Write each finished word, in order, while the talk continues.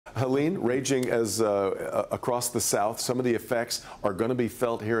Helene, raging as across the south. Some of the effects are going to be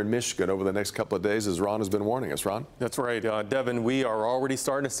felt here in Michigan over the next couple of days, as Ron has been warning us. Ron? That's right, Devin. We are already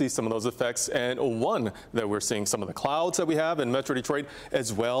starting to see some of those effects, and one that we're seeing some of the clouds that we have in Metro Detroit,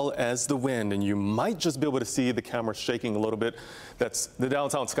 as well as the wind. And you might just be able to see the camera shaking a little bit. That's the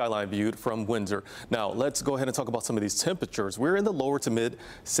downtown skyline viewed from Windsor. Now, let's go ahead and talk about some of these temperatures. We're in the lower to mid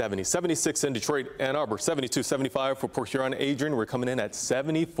 70s, 76 in Detroit, Ann Arbor, 72, 75 for Port Huron, Adrian. We're coming in at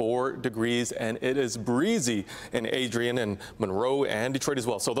 74 degrees, and it is breezy in Adrian and Monroe and Detroit as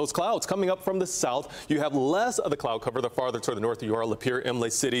well. So those clouds coming up from the south, you have less of the cloud cover the farther to the north you are. Lapeer, Imlay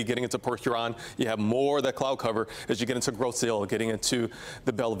City, getting into Port Huron, you have more of that cloud cover as you get into Grosse Ile, getting into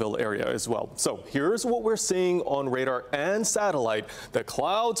the Belleville area as well. So here's what we're seeing on radar and satellite. The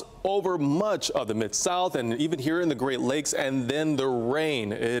clouds over much of the Mid-South and even here in the Great Lakes, and then the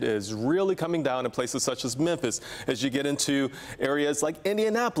rain. It is really coming down in places such as Memphis. As you get into areas like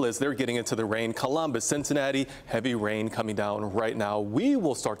Indianapolis, they're getting into the rain. Columbus, Cincinnati, heavy rain coming down right now. We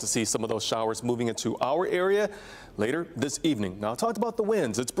will start to see some of those showers moving into our area later this evening. Now, I talked about the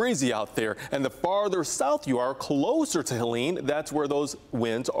winds. It's breezy out there, and the farther south you are, closer to Helene, that's where those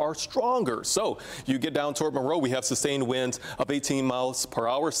winds are stronger. So you get down toward Monroe, we have sustained winds of 18 miles per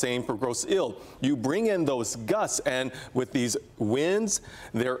hour, same for Grosse Ile. You bring in those gusts, and with these winds,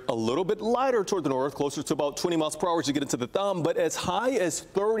 they're a little bit lighter toward the north, closer to about 20 miles per hour as you get into the thumb, but as high as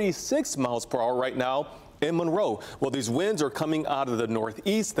 36 miles per hour right now in Monroe. Well, these winds are coming out of the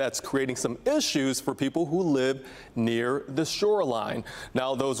northeast. That's creating some issues for people who live near the shoreline.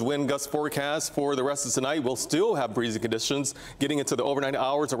 Now, those wind gust forecasts for the rest of tonight will still have breezy conditions getting into the overnight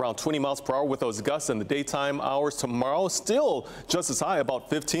hours around 20 miles per hour with those gusts, in the daytime hours tomorrow still just as high, about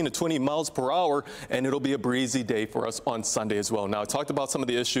 15 to 20 miles per hour, and it'll be a breezy day for us on Sunday as well. Now, I talked about some of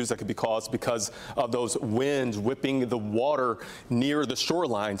the issues that could be caused because of those winds whipping the water near the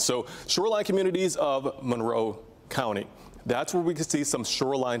shoreline. So shoreline communities of Monroe County, that's where we could see some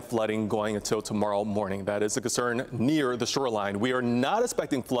shoreline flooding going until tomorrow morning. That is a concern near the shoreline. We are not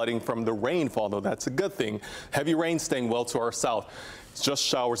expecting flooding from the rainfall, though. That's a good thing. Heavy rain staying well to our south. It's just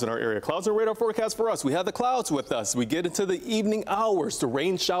showers in our area. Clouds and radar forecast for us. We have the clouds with us. We get into the evening hours. The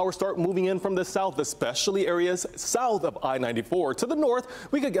rain showers start moving in from the south, especially areas south of I-94. To the north,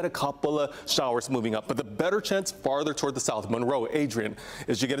 we could get a couple of showers moving up, but the better chance farther toward the south. Monroe, Adrian.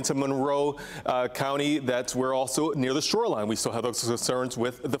 As you get into Monroe County, that's where also near the shoreline, we still have those concerns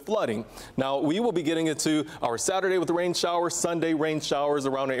with the flooding. Now, we will be getting into our Saturday with the rain showers, Sunday rain showers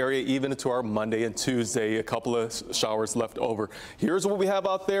around the area, even into our Monday and Tuesday, a couple of showers left over. Here's what we have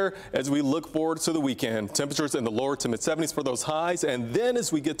out there as we look forward to the weekend. Temperatures in the lower to mid 70s for those highs, and then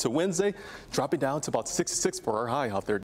as we get to Wednesday, dropping down to about 66 for our high out there.